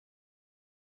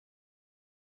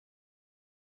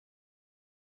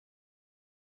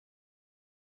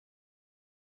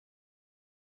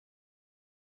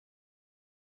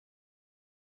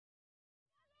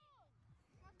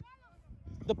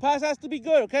The pass has to be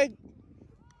good, okay?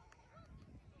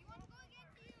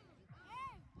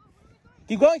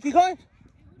 Keep going, keep going.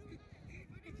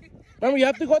 Remember, you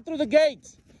have to go through the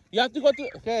gates. You have to go through,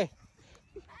 okay.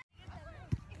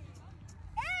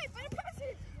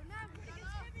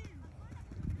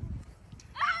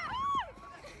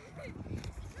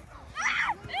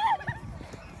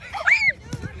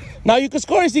 Now you can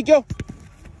score, Ezekiel.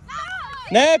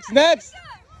 Next, next.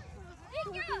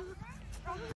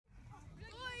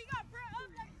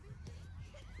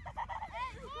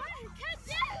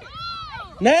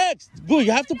 Next. Good,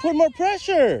 you have to put more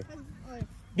pressure.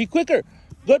 Be quicker.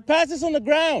 Good passes on the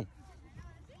ground.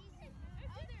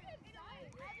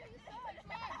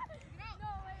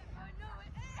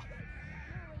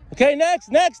 Okay, next,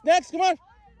 next, next. Come on.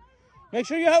 Make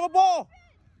sure you have a ball.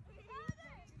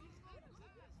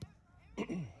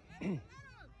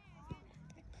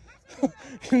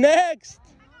 Next.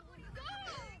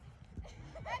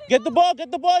 Get the ball,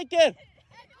 kid.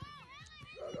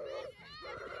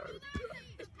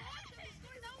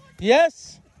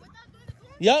 Yes.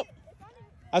 Yep.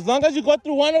 As long as you go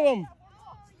through one of them.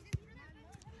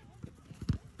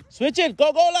 Switch it.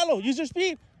 Go, go, Lalo. Use your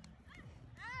speed.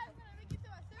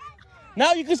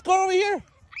 Now you can score over here.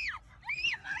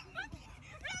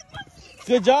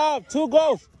 Good job. 2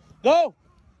 goals. Go.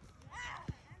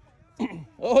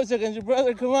 Oh, it's against your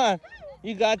brother. Come on.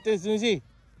 You got this. Let me see.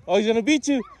 Oh, he's going to beat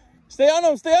you. Stay on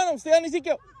him. Stay on him. Stay on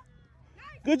Ezekiel.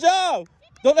 Good job.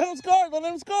 Don't let him score. Don't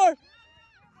let him score.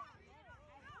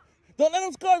 Don't let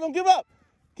him score. Don't give up.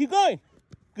 Keep going.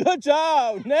 Good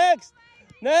job. Next.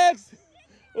 Next.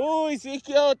 Oh,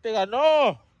 Ezekiel, te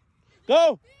ganó.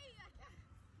 Go.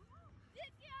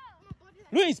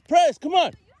 Luis, press. Come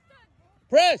on.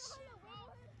 Press.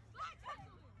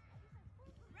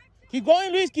 Keep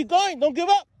going, Luis. Keep going. Don't give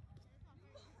up.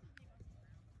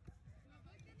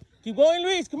 Keep going,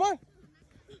 Luis. Come on.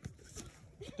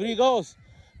 3 goals.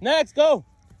 Next, go.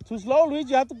 Too slow, Luis.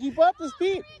 You have to keep up the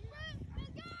speed.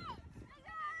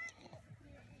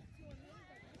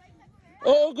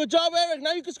 Oh, good job, Eric.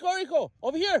 Now you can score, Rico.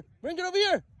 Over here. Bring it over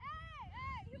here.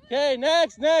 Okay,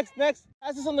 next, next, next.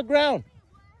 Passes on the ground.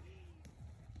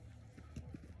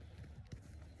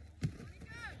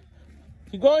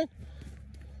 Keep going.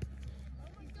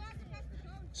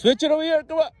 Switch it over here.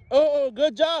 Come on. Oh,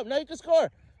 good job. Now you can score.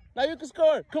 Now you can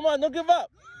score. Come on, don't give up.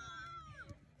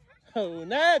 Oh,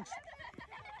 next.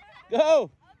 Go.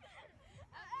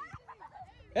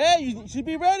 Hey, you should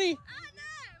be ready.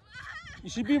 You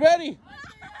should be ready.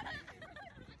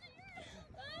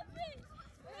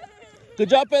 Good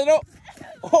job, Pedro.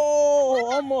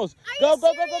 Oh, almost. Go,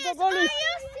 go, go, go, go, go, Luis.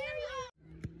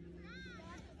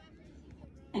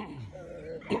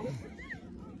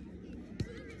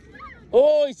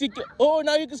 Oh, Ezekiel. Oh,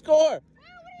 now you can score.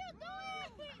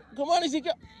 Come on,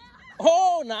 Ezekiel.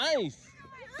 Oh, nice.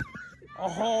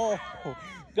 Oh,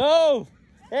 go.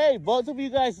 Hey, both of you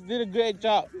guys did a great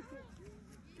job.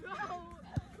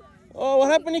 Oh,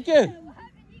 what happened, Ike?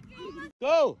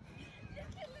 Go.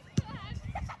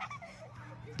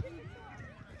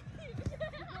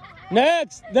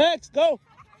 Next, next, go.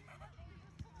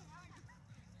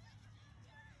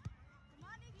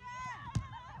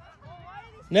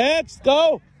 Next,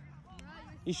 go.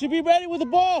 You should be ready with the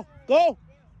ball. Go.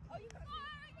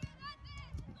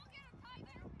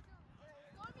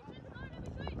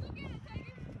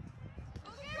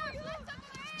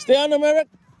 Stay on them, Eric.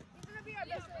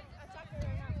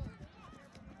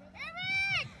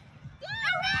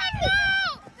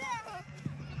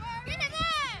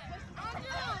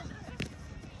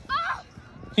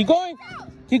 Keep going.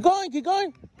 Keep going. Keep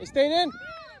going. It stayed in.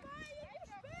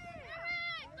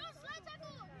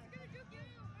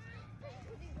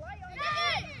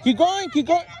 Keep going. Keep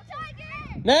going.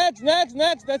 Next, next,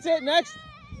 next. That's it. Next.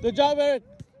 Good job, Eric.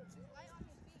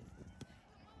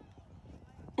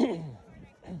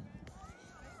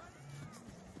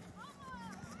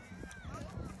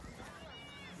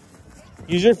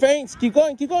 Use your feints. Keep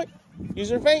going. Keep going. Use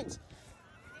your feints.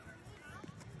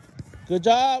 Good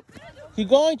job. Keep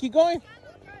going. Keep going.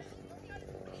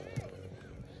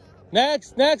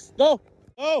 Next. Next. Go.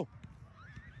 Go.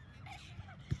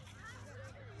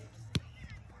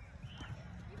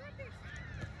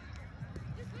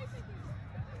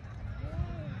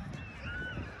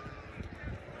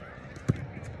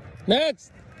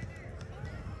 Next.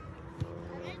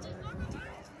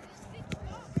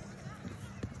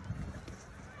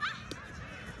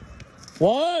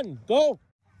 One. Go.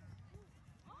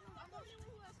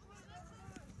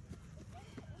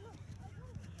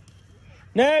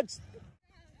 Next.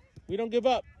 We don't give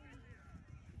up.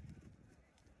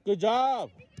 Good job.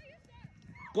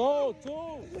 Go, 2.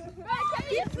 Go!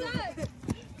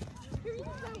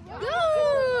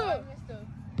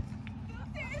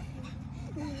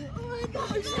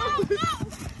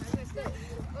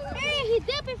 Hey, he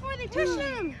did before they touched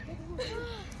him.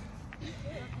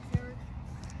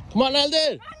 Come on,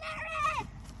 Alden.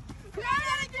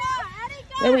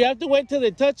 Remember, you have to wait till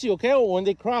they touch you, okay? Or when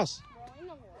they cross.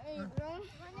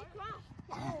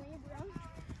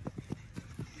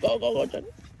 Go, Johnny.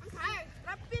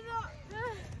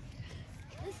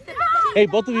 Hey,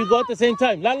 both of you go at the same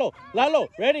time. Lalo,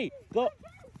 ready? Go.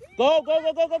 Go.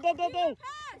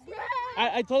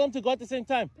 I told them to go at the same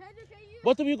time.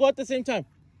 Both of you go at the same time.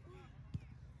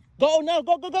 Go now,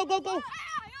 go.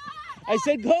 I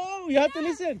said go. You have to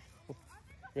listen.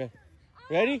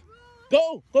 Ready?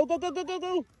 Go. What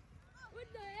the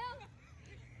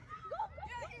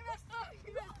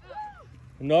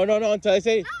hell? No, until I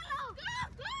say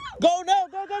go now.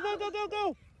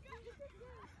 Go.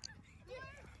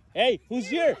 Hey, who's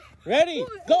here? Ready?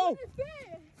 Go.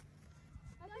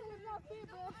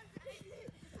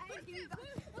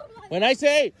 When I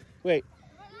say, wait.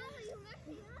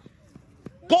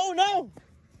 Go now.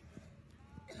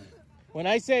 When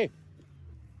I say,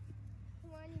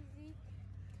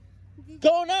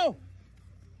 go now.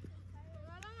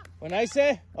 When I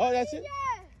say, oh, that's it.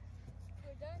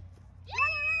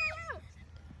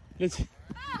 Let's see.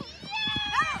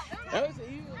 That was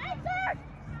easy.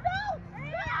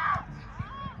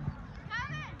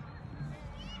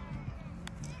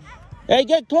 Hey,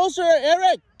 get closer,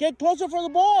 Eric. Get closer for the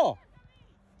ball.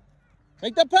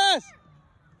 Make the pass.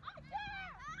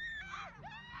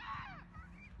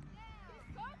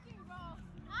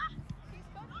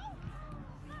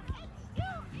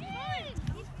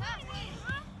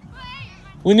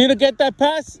 We need to get that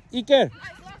pass, Iker.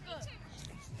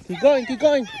 Keep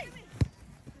going.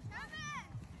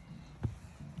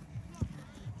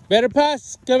 Better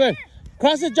pass, Kevin.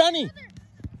 Cross it, Johnny.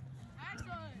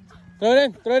 Throw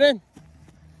it in.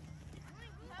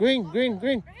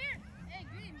 Green.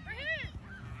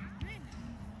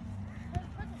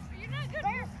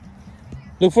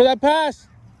 Look for that pass.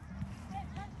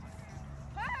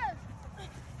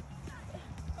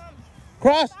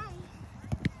 Cross.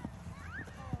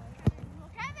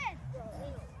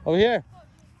 Over here.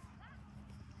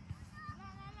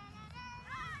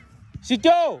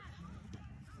 Sito.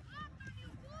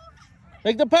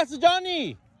 Make the pass to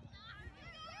Johnny.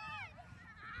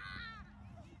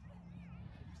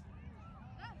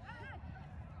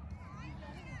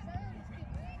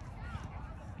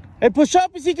 Hey, push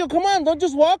up, Ezekiel. Come on, don't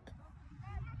just walk.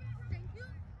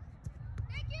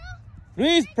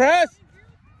 Luis, press.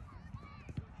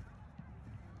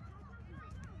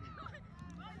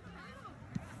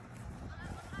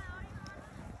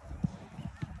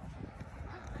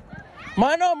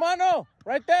 Mano,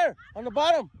 right there on the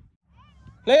bottom.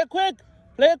 Play it quick.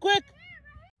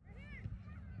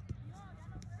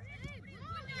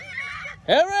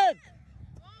 Eric,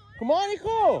 come on,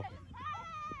 hijo.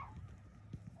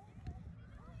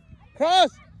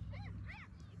 Cross.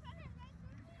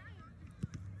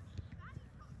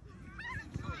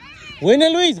 Win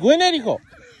it, Luis. Hijo. Hey,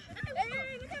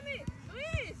 look at me.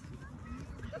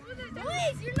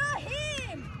 Luis, you're not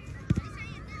him.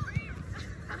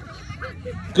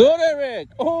 Good, Eric.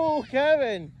 Oh,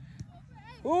 Kevin.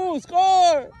 Ooh,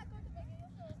 score.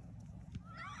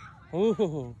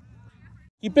 Ooh.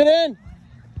 Keep it in.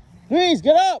 Luis,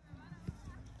 get up.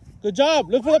 Good job.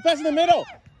 Look for the pass in the middle.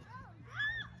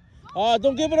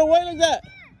 Don't give it away like that.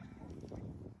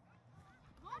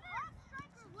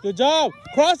 Good job.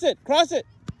 Cross it.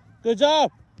 Good job.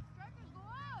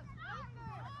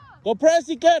 Go press,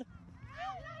 Iker.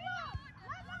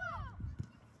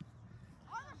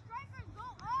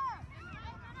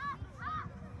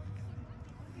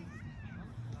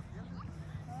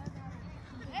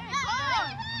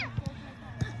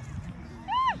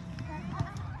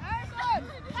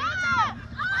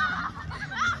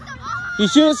 You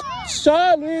should have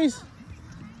shot, Luis.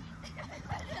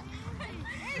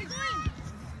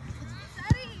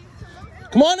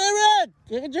 Come on, Eric.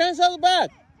 Get your hands out of the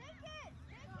back.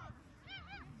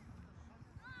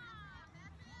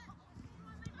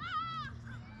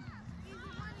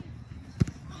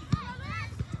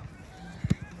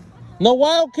 No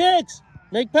wild kicks.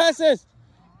 Make passes.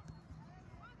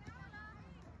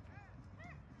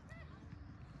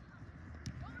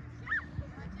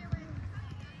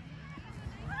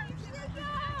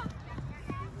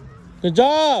 Good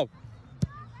job.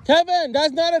 Kevin,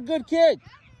 that's not a good kick.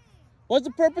 What's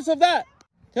the purpose of that?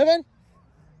 Kevin,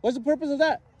 what's the purpose of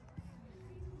that?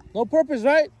 No purpose,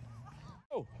 right?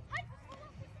 Oh.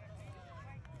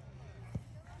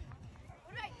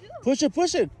 Push it,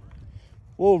 push it.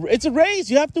 Well, it's a race.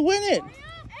 You have to win it.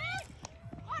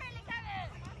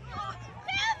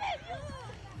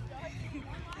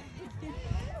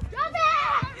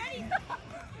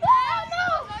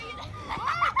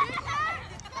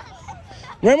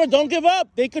 Remember, don't give up.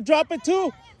 They could drop it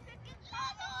too.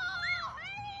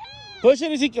 Push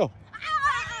it, Ezekiel.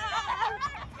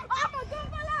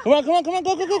 Come on, come on, come on.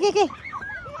 Go, go, go, go, go.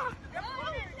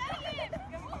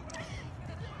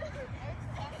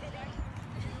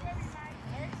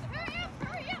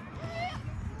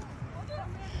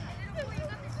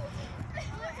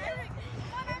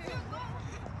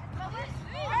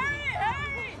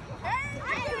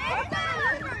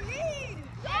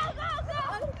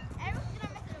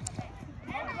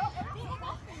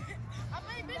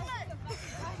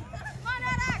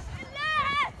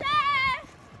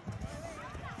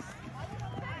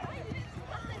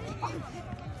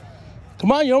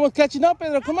 Come on, you're almost catching up,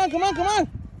 Pedro. Come on, come on, come on.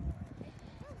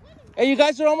 Hey, you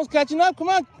guys are almost catching up. Come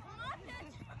on.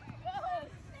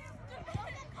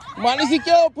 Come on,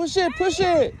 Ezekiel. Push it, push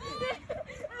it.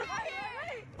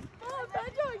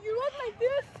 You look like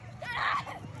this.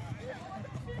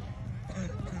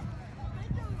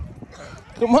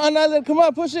 Come on, Nader. Come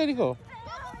on, push it, Nico.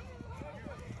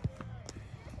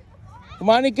 Come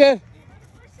on, Nico.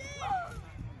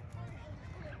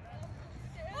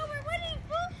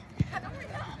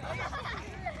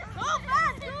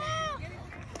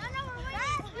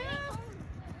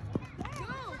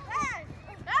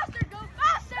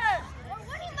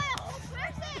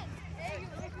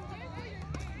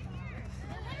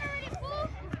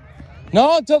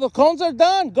 No, until the cones are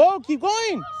done. Go, keep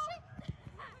going.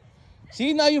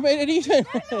 See, now you made it even.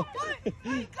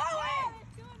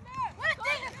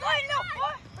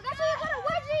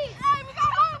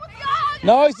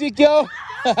 No, Ezekiel.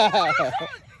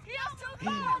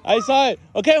 I saw it.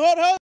 Okay, hold.